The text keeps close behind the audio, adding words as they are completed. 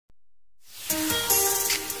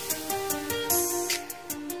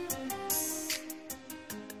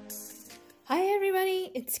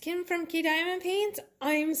Kim from K Diamond Paints.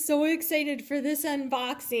 I'm so excited for this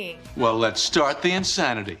unboxing. Well, let's start the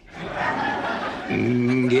insanity.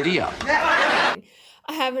 Giddy up. I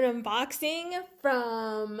have an unboxing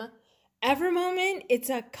from Evermoment. It's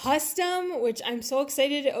a custom, which I'm so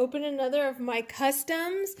excited to open another of my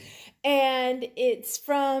customs. And it's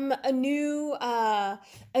from a new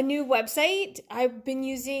website. I've been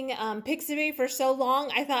using Pixabay for so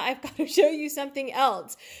long, I thought I've got to show you something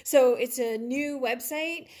else. So it's a new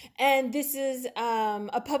website, and this is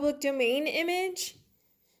a public domain image.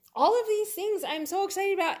 All of these things I'm so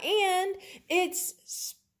excited about, and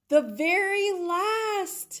it's the very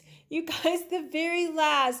last, you guys, the very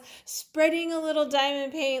last Spreading a Little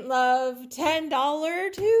Diamond Paint Love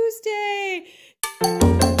 $10 Tuesday.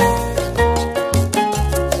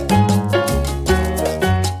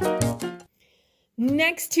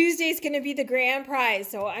 Next Tuesday is going to be the grand prize,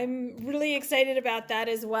 so I'm really excited about that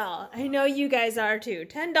as well. I know you guys are too.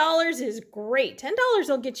 $10 is great. $10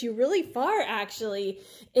 will get you really far, actually,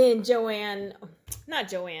 in not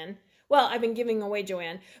Joanne. Well, I've been giving away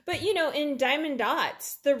Joanne. But, you know, in Diamond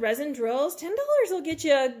Dots, the resin drills, $10 will get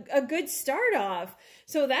you a good start off.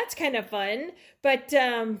 So that's kind of fun. But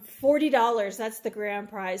 $40, that's the grand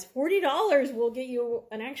prize. $40 will get you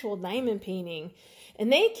an actual diamond painting.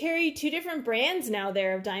 And they carry 2 different brands now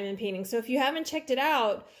there of diamond painting. So if you haven't checked it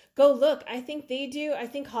out, go look. I think they do. I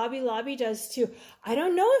think Hobby Lobby does too. I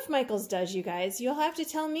don't know if Michael's does, you guys. You'll have to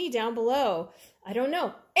tell me down below. I don't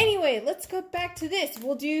know. Anyway, let's go back to this.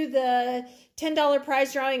 We'll do the $10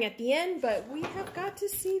 prize drawing at the end, but we have got to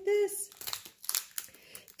see this.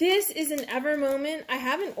 This is an Evermoment. I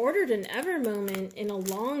haven't ordered an Evermoment in a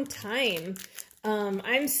long time.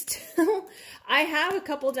 I have a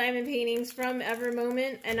couple diamond paintings from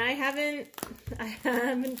Evermoment, and I haven't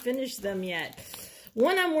finished them yet.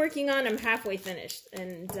 One I'm working on, I'm halfway finished,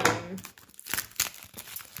 and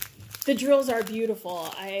the drills are beautiful.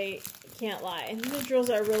 I can't lie. The drills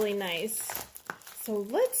are really nice. So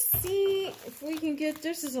let's see if we can get,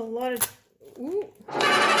 this is a lot of, ooh.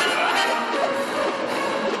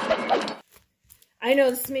 I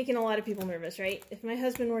know this is making a lot of people nervous, right? If my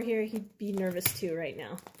husband were here, he'd be nervous too right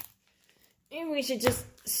now. Maybe we should just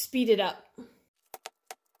speed it up.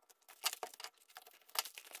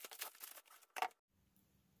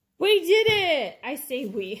 We did it! I say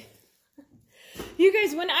we. You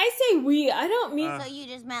guys, when I say we, I don't mean... So you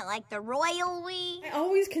just meant like the royal we? I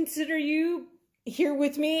always consider you here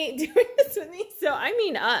with me, doing this with me, so I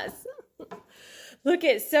mean us. Look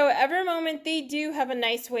at, so Evermoment, they do have a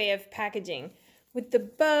nice way of packaging. With the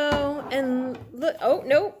bow, and look, oh,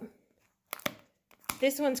 nope.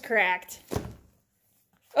 This one's cracked.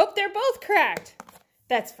 Oh, they're both cracked.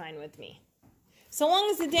 That's fine with me. So long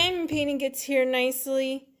as the diamond painting gets here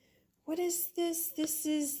nicely. What is this? This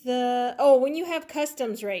is the, oh, when you have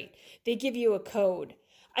customs, right, they give you a code.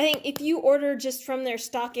 I think if you order just from their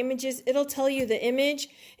stock images, it'll tell you the image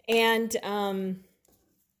and the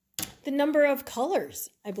number of colors,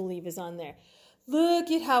 I believe, is on there. Look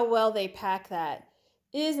at how well they pack that.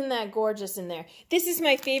 Isn't that gorgeous in there? This is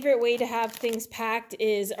my favorite way to have things packed,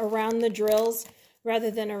 is around the drills rather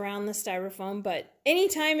than around the styrofoam. But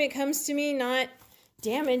anytime it comes to me not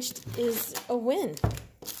damaged is a win.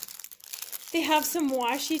 They have some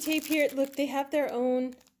washi tape here. Look, they have their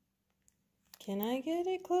own. Can I get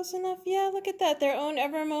it close enough? Yeah, look at that. Their own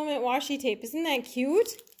Evermoment washi tape. Isn't that cute?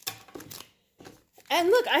 And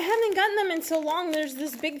look, I haven't gotten them in so long. There's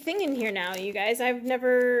this big thing in here now, you guys. I've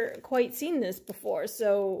never quite seen this before,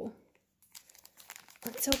 so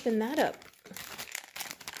let's open that up.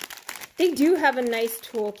 They do have a nice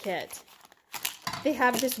toolkit. They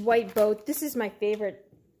have this white boat. This is my favorite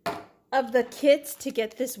of the kits, to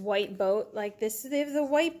get this white boat like this. They have the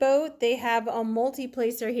white boat. They have a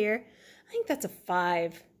multi-placer here. I think that's a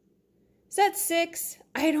 5. Is that 6?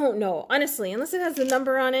 I don't know, honestly, unless it has a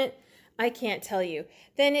number on it. I can't tell you.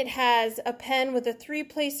 Then it has a pen with a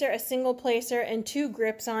 3-placer, a single placer, and 2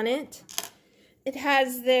 grips on it. It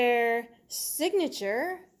has their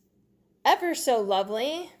signature, ever so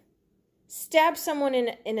lovely. Stab someone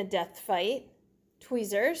in a death fight.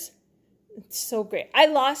 Tweezers. It's so great. I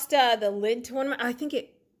lost the lid to one of my, I think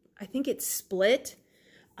it split.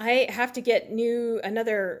 I have to get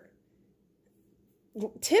another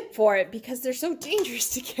tip for it because they're so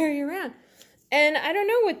dangerous to carry around. And I don't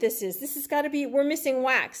know what this is. This has got to be, we're missing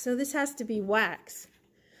wax, so this has to be wax.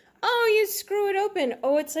 Oh, you screw it open.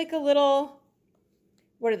 Oh, it's like a little,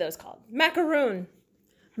 what are those called? Macaron.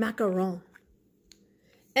 Macaron.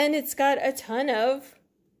 And it's got a ton of,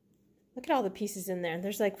 look at all the pieces in there.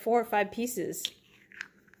 There's like 4 or 5 pieces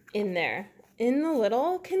in there, in the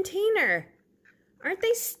little container. Aren't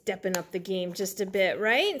they stepping up the game just a bit,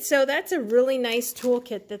 right? So that's a really nice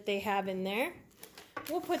toolkit that they have in there.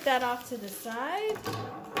 We'll put that off to the side.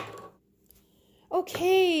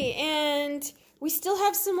 Okay, and we still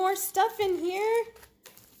have some more stuff in here.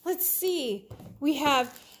 Let's see. We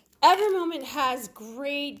have, Evermoment has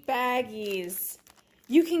great baggies.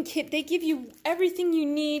 You can kit, they give you everything you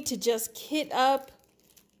need to just kit up,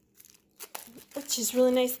 which is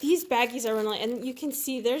really nice. These baggies are really, and you can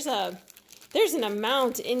see there's an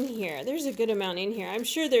amount in here. There's a good amount in here. I'm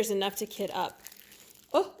sure there's enough to kit up.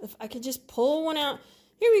 Oh, if I could just pull one out.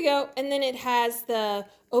 Here we go. And then it has the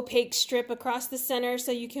opaque strip across the center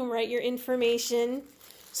so you can write your information.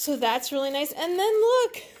 So that's really nice. And then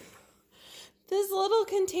look, this little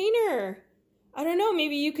container. I don't know,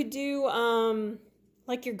 maybe you could do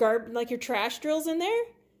like your trash drills in there.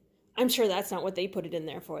 I'm sure that's not what they put it in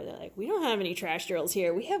there for. They're like, we don't have any trash drills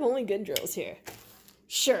here. We have only good drills here.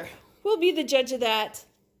 Sure, we'll be the judge of that.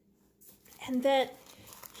 And then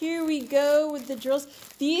here we go with the drills.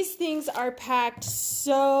 These things are packed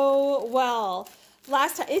so well.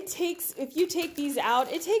 Last time, if you take these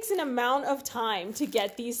out, it takes an amount of time to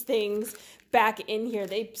get these things back in here.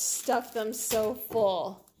 They stuff them so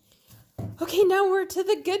full. Okay, now we're to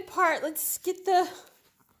the good part. Let's get the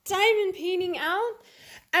diamond painting out.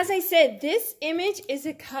 As I said, this image is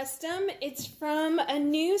a custom. It's from a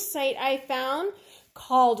new site I found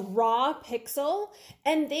called Raw Pixel,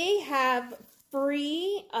 and they have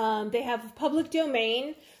free, they have public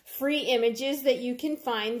domain, free images that you can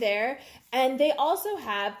find there. And they also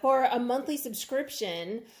have, for a monthly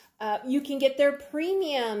subscription, you can get their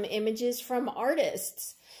premium images from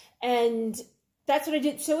artists. And that's what I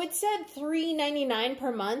did. So it said $3.99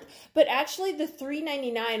 per month, but actually the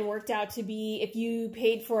 $3.99 worked out to be if you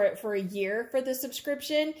paid for it for a year for the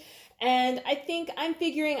subscription. And I'm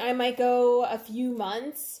figuring I might go a few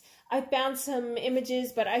months. I found some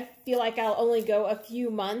images, but I feel like I'll only go a few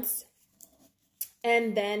months,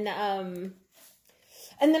 and then I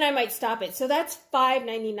might stop it. So that's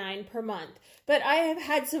 $5.99 per month. But I have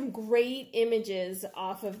had some great images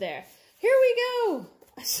off of there. Here we go.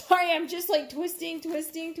 Sorry, I'm just like twisting.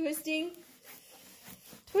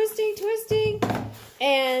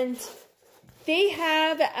 And they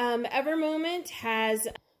have, Evermoment has,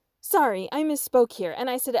 sorry, I misspoke here. And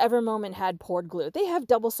I said Evermoment had poured glue. They have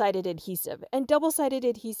double-sided adhesive. And double-sided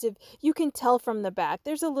adhesive, you can tell from the back.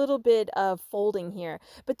 There's a little bit of folding here,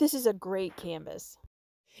 but this is a great canvas.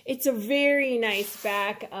 It's a very nice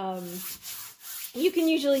back. You can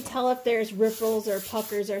usually tell if there's ripples or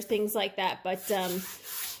puckers or things like that, but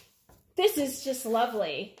this is just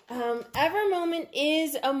lovely. Evermoment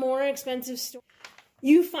is a more expensive store.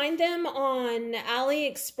 You find them on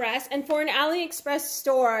AliExpress, and for an AliExpress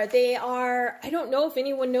store, they are, I don't know if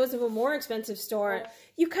anyone knows of a more expensive store.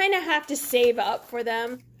 You kind of have to save up for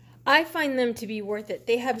them. I find them to be worth it.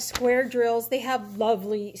 They have square drills. They have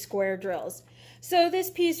lovely square drills. So this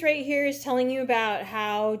piece right here is telling you about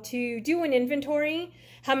how to do an inventory,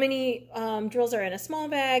 how many drills are in a small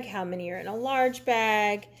bag, how many are in a large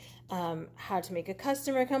bag, how to make a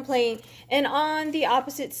customer complaint, and on the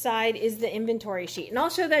opposite side is the inventory sheet. And I'll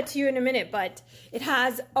show that to you in a minute, but it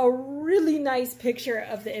has a really nice picture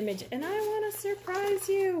of the image, and I want to surprise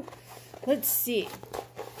you. Let's see.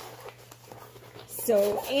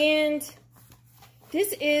 So, and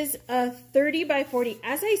this is a 30 by 40.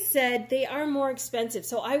 As I said, they are more expensive.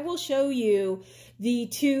 So I will show you the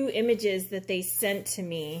two images that they sent to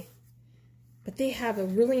me. But they have a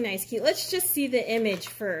really nice key. Let's just see the image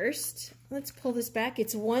first. Let's pull this back.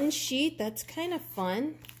 It's one sheet. That's kind of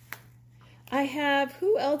fun. I have,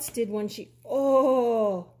 who else did one sheet?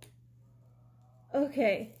 Oh,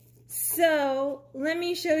 okay. So let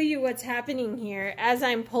me show you what's happening here as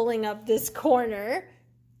I'm pulling up this corner.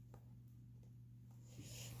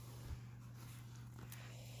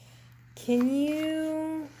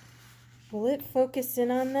 Will it focus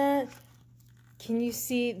in on that? Can you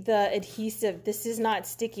see the adhesive? This is not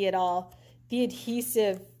sticky at all. The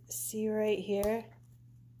adhesive, see right here?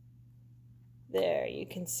 There, you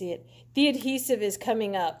can see it. The adhesive is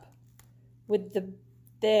coming up with the,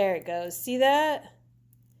 there it goes. See that?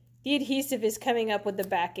 The adhesive is coming up with the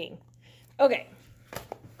backing. Okay.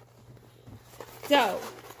 So,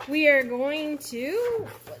 we are going to,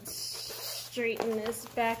 let's straighten this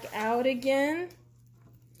back out again.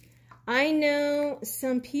 I know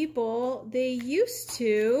some people, they used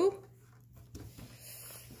to,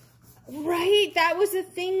 right, that was the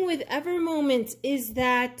thing with Evermoment, is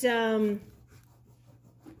that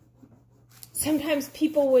sometimes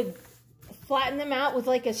people would flatten them out with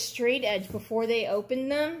like a straight edge before they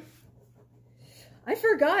opened them. I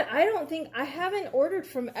forgot, I haven't ordered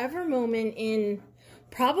from Evermoment in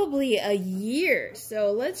probably a year.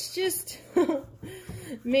 So let's just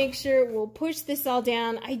make sure we'll push this all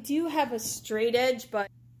down. I do have a straight edge, but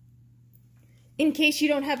in case you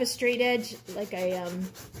don't have a straight edge, like a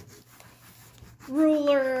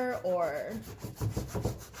ruler or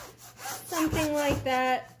something like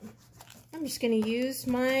that, I'm just going to use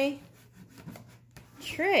my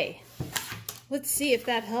tray. Let's see if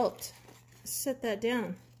that helped. Set that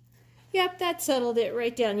down. Yep, that settled it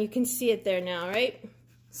right down. You can see it there now, right?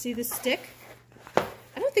 See the stick?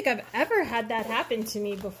 I don't think I've ever had that happen to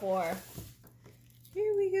me before.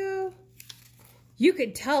 Here we go. You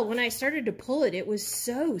could tell when I started to pull it, it was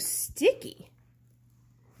so sticky.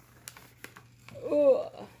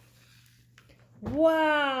 Ugh.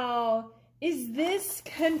 Wow. Is this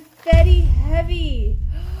confetti heavy?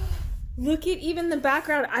 Look at even the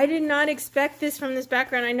background. I did not expect this from this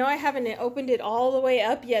background. I know I haven't opened it all the way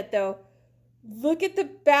up yet, though. Look at the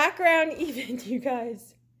background even, you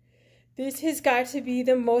guys. This has got to be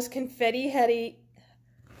the most confetti heavy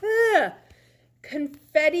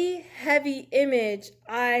image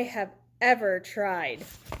I have ever tried.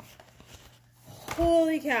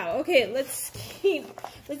 Holy cow. Okay, let's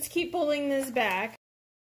keep pulling this back.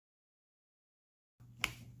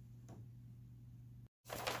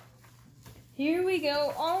 Here we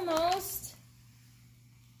go, almost.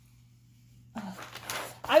 Oh,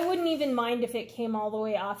 I wouldn't even mind if it came all the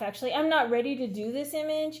way off, actually. I'm not ready to do this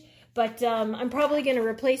image, but I'm probably going to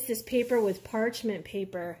replace this paper with parchment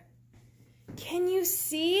paper. Can you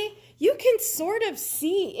see? You can sort of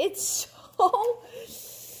see. It's so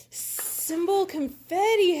symbol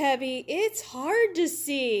confetti heavy. It's hard to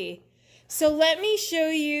see. So let me show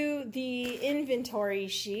you the inventory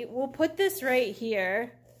sheet. We'll put this right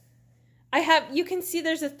here. You can see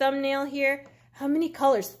there's a thumbnail here. How many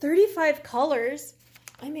colors? 35 colors.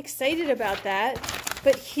 I'm excited about that.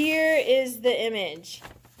 But here is the image.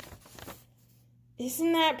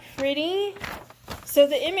 Isn't that pretty? So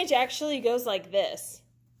the image actually goes like this.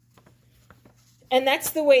 And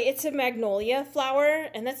that's the way, it's a magnolia flower,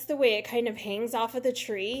 and that's the way it kind of hangs off of the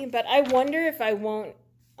tree. But I wonder if I won't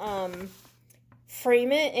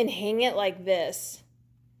frame it and hang it like this.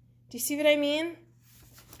 Do you see what I mean?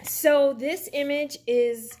 So this image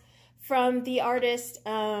is from the artist,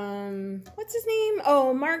 what's his name?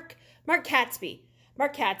 Oh, Mark Catsby.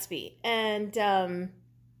 Mark Catsby. And,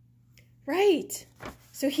 right.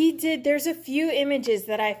 So he did, there's a few images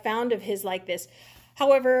that I found of his like this.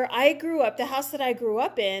 However, the house that I grew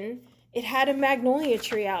up in, it had a magnolia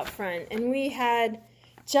tree out front. And we had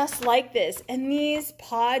just like this. And these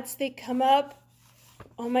pods, they come up.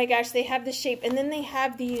 Oh my gosh, they have the shape. And then they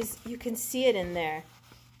have these, you can see it in there.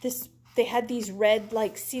 They had these red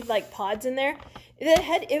like seed-like pods in there.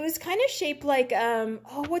 It was kind of shaped like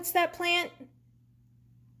oh, what's that plant?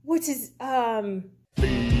 What's his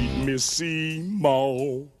Missy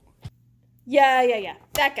Mo. Yeah.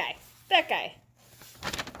 That guy.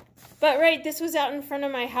 But right, this was out in front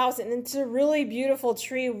of my house, and it's a really beautiful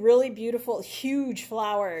tree, really beautiful, huge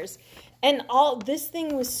flowers. And this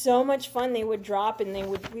thing was so much fun. They would drop and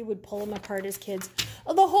we would pull them apart as kids.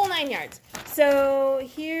 Oh, the whole 9 yards. So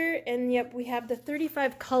here, and yep, we have the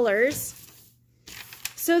 35 colors.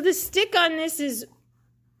 So the stick on this is,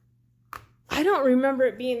 I don't remember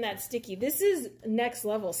it being that sticky. This is next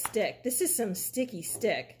level stick. This is some sticky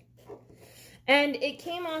stick. And it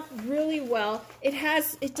came off really well.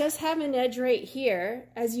 It does have an edge right here,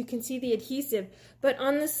 as you can see the adhesive, but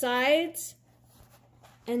on the sides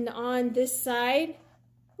and on this side,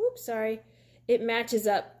 oops, sorry, it matches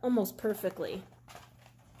up almost perfectly.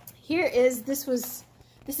 Here is, this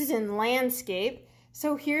is in landscape.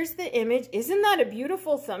 So here's the image. Isn't that a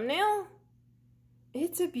beautiful thumbnail?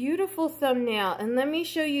 It's a beautiful thumbnail. And let me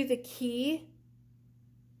show you the key.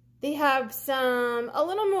 They have a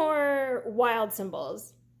little more wild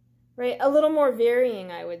symbols, right? A little more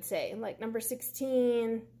varying, I would say, like number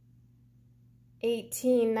 16,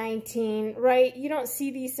 18, 19, right? You don't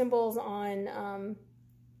see these symbols on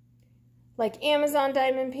like Amazon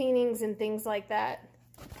diamond paintings and things like that.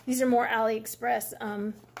 These are more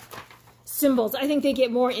AliExpress symbols. I think they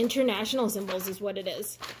get more international symbols is what it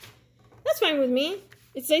is. That's fine with me.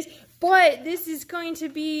 It's nice. But this is going to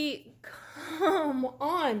be, come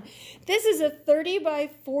on. This is a 30 by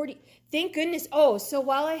 40. Thank goodness. Oh, so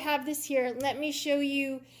while I have this here, let me show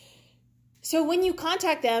you. So when you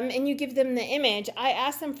contact them and you give them the image, I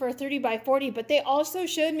asked them for a 30 by 40, but they also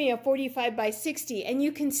showed me a 45 by 60. And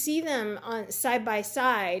you can see them on side by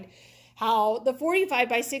side. How the 45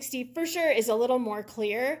 by 60 for sure is a little more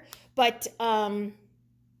clear, but I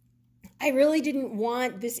really didn't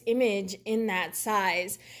want this image in that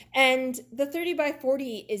size. And the 30 by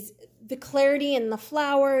 40 is the clarity and the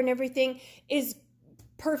flower and everything is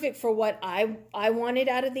perfect for what I wanted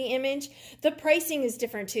out of the image. The pricing is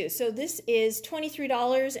different too. So this is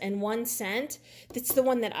 $23.01. That's the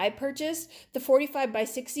one that I purchased. The 45 by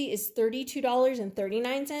 60 is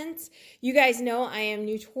 $32.39. You guys know I am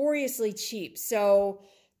notoriously cheap. So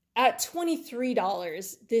at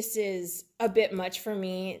 $23, this is a bit much for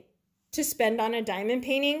me to spend on a diamond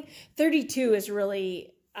painting. $32 is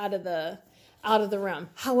really out of the realm.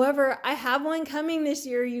 However, I have one coming this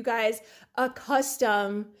year, you guys, a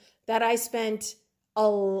custom that I spent a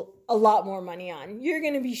lot more money on. You're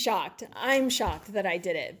going to be shocked. I'm shocked that I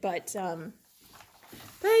did it, but yeah,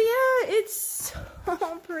 it's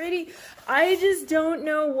so pretty. I just don't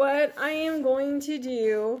know what I am going to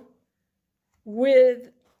do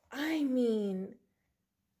with, I mean,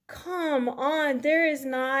 come on, there is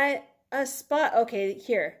not a spot. Okay,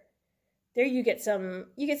 here. There you get some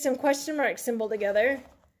question mark symbol together.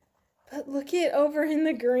 But look at over in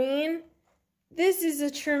the green. This is a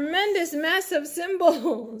tremendous mess of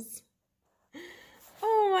symbols.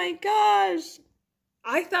 Oh my gosh.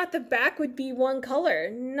 I thought the back would be one color.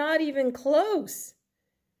 Not even close.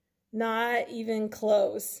 Not even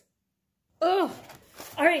close. Oh,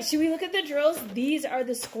 all right, should we look at the drills? These are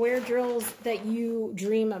the square drills that you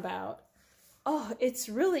dream about. Oh, it's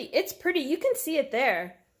pretty. You can see it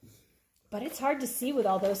there. But it's hard to see with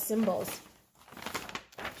all those symbols.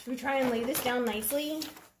 Should we try and lay this down nicely?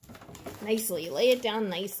 Nicely. Lay it down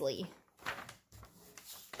nicely.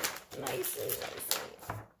 Nicely.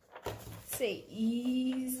 Say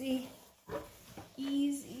easy.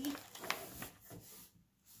 Easy.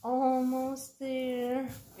 Almost there.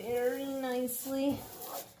 Very nicely.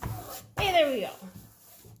 Hey, there we go.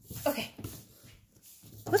 Okay.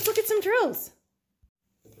 Let's look at some drills.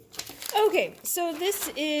 Okay, so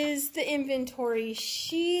this is the inventory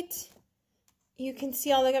sheet. You can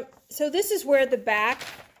see all the, so this is where the back,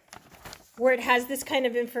 where it has this kind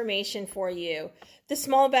of information for you. The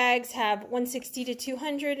small bags have 160 to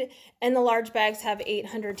 200, and the large bags have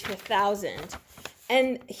 800 to 1,000.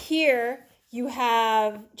 And here you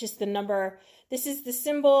have just the number. This is the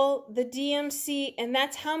symbol, the DMC, and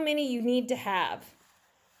that's how many you need to have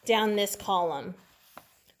down this column.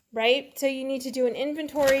 Right? So you need to do an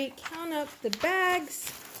inventory, count up the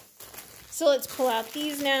bags. So let's pull out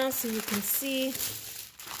these now so you can see.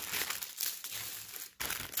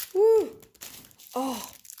 Woo! Oh,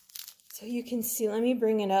 so you can see, let me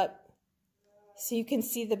bring it up so you can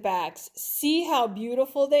see the bags. See how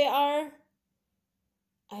beautiful they are?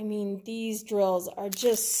 I mean, these drills are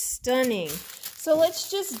just stunning. So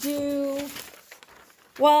let's just do,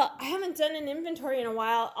 well, I haven't done an inventory in a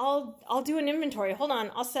while. I'll do an inventory. Hold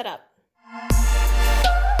on, I'll set up.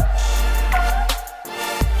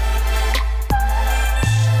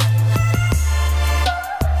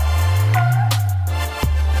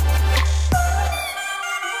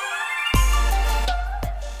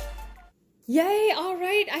 Yay, all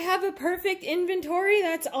right, I have a perfect inventory.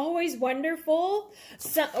 That's always wonderful.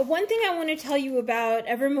 So one thing I want to tell you about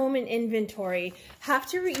Every Moment inventory, you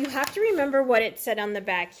have to remember what it said on the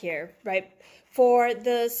back here, right? For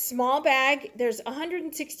the small bag, there's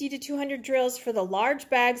 160 to 200 drills. For the large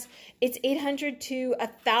bags, it's 800 to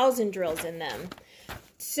 1,000 drills in them.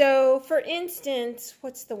 So, for instance,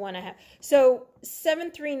 what's the one I have? So,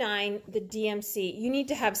 739, the DMC, you need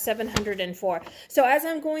to have 704. So, as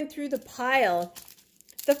I'm going through the pile,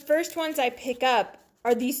 the first ones I pick up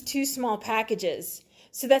are these two small packages.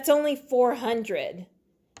 So, that's only 400.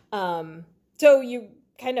 So, you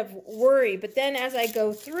kind of worry. But then as I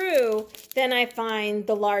go through, then I find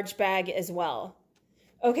the large bag as well.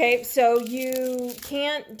 Okay, so you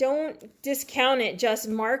don't discount it. Just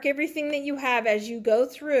mark everything that you have as you go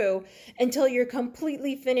through until you're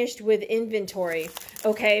completely finished with inventory.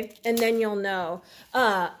 Okay, and then you'll know.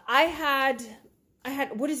 I had,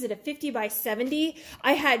 what is it, a 50 by 70?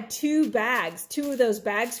 I had two of those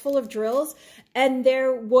bags full of drills, and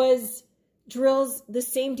there was drills, the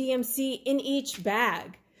same DMC in each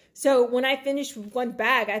bag. So when I finished with one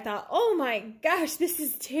bag, I thought, oh my gosh, this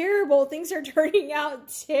is terrible. Things are turning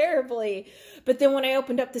out terribly. But then when I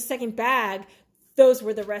opened up the second bag, those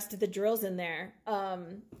were the rest of the drills in there.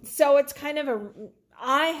 So it's kind of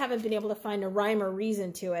I haven't been able to find a rhyme or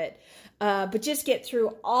reason to it. But just get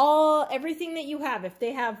through everything that you have.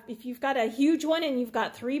 If you've got a huge one and you've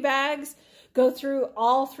got 3 bags, go through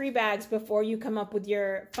all 3 bags before you come up with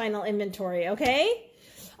your final inventory, okay?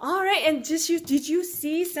 All right, and did you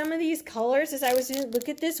see some of these colors as I was doing? Look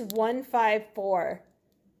at this 154.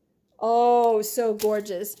 Oh, so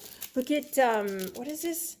gorgeous. Look at, what is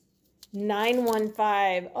this?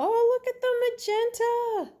 915. Oh, look at the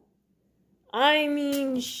magenta. I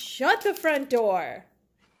mean, shut the front door.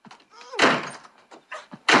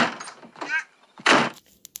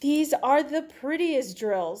 These are the prettiest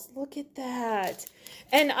drills. Look at that.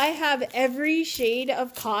 And I have every shade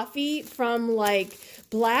of coffee, from like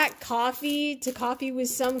black coffee to coffee with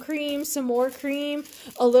some cream, some more cream,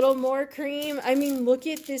 a little more cream. I mean, look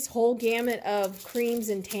at this whole gamut of creams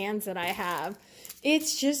and tans that I have.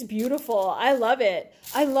 It's just beautiful. I love it.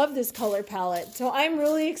 I love this color palette. So I'm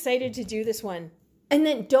really excited to do this one. And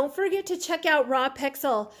then don't forget to check out Raw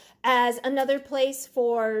Pixel as another place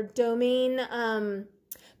for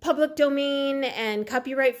public domain and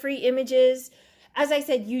copyright-free images. As I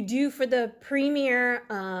said, you do, for the premier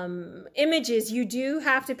images, you do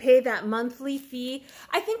have to pay that monthly fee.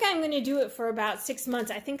 I think I'm going to do it for about 6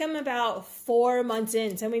 months. I think I'm about 4 months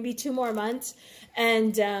in, so maybe 2 more months.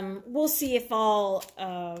 And we'll see if I'll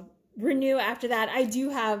renew after that. I do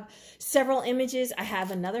have several images. I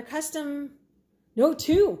have another custom. No,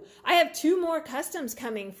 2. I have 2 more customs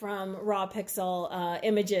coming from Raw Pixel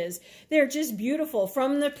images. They're just beautiful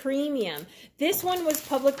from the premium. This one was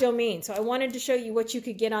public domain, so I wanted to show you what you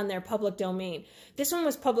could get on their public domain. This one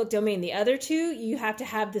was public domain. The other 2, you have to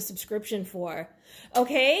have the subscription for.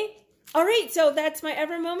 Okay? All right, so that's my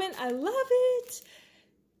Ever moment. I love it.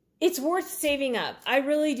 It's worth saving up. I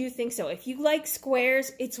really do think so. If you like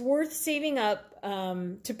squares, it's worth saving up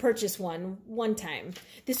to purchase one time.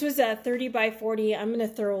 This was a 30 by 40. I'm going to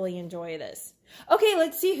thoroughly enjoy this. Okay,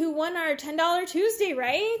 let's see who won our $10 Tuesday,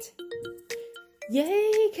 right?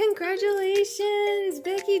 Yay, congratulations,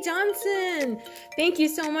 Becky Johnson. Thank you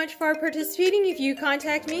so much for participating. If you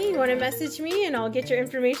contact me, you want to message me, and I'll get your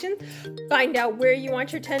information. Find out where you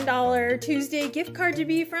want your $10 Tuesday gift card to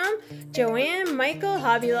be from. Joanne, Michael,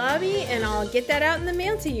 Hobby Lobby, and I'll get that out in the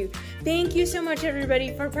mail to you. Thank you so much,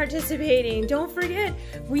 everybody, for participating. Don't forget,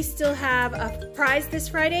 we still have a prize this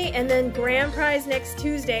Friday and then grand prize next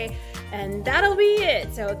Tuesday, and that'll be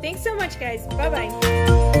it. So thanks so much, guys.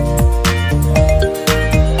 Bye-bye.